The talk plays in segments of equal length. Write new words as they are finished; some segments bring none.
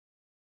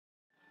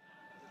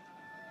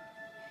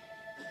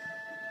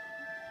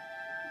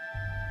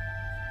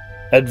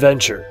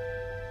Adventure,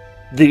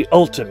 the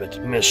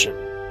ultimate mission.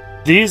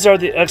 These are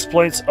the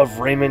exploits of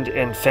Raymond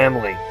and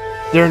family,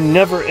 their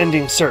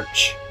never-ending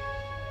search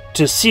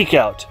to seek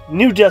out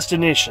new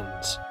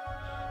destinations,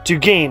 to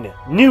gain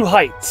new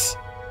heights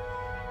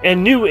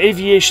and new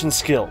aviation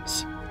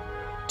skills,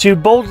 to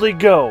boldly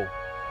go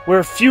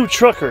where few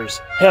truckers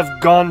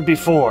have gone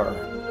before.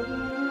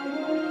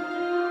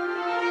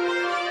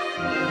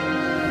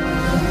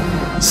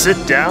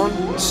 Sit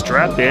down,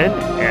 strap in,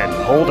 and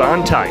hold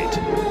on tight.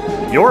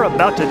 You're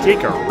about to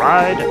take a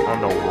ride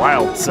on the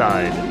wild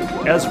side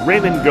as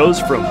Raymond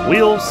goes from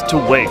wheels to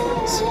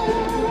wings.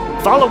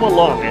 Follow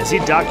along as he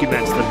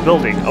documents the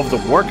building of the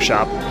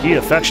workshop he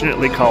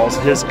affectionately calls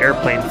his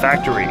airplane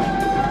factory.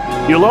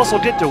 You'll also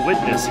get to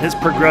witness his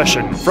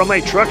progression from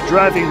a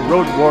truck-driving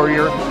road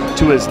warrior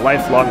to his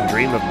lifelong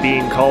dream of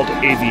being called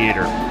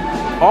Aviator,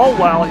 all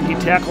while he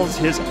tackles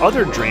his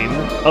other dream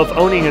of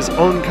owning his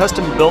own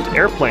custom-built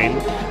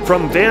airplane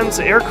from Van's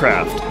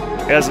Aircraft,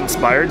 as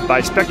inspired by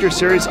Spectre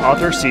Series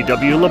author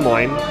C.W.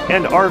 Lemoyne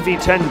and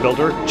RV-10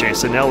 builder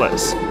Jason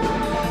Ellis.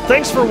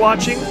 Thanks for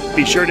watching.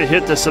 Be sure to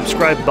hit the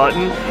subscribe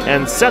button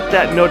and set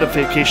that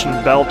notification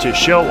bell to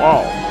show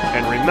all.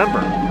 And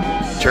remember,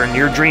 turn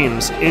your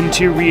dreams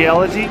into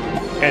reality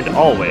and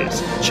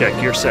always check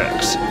your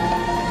sex.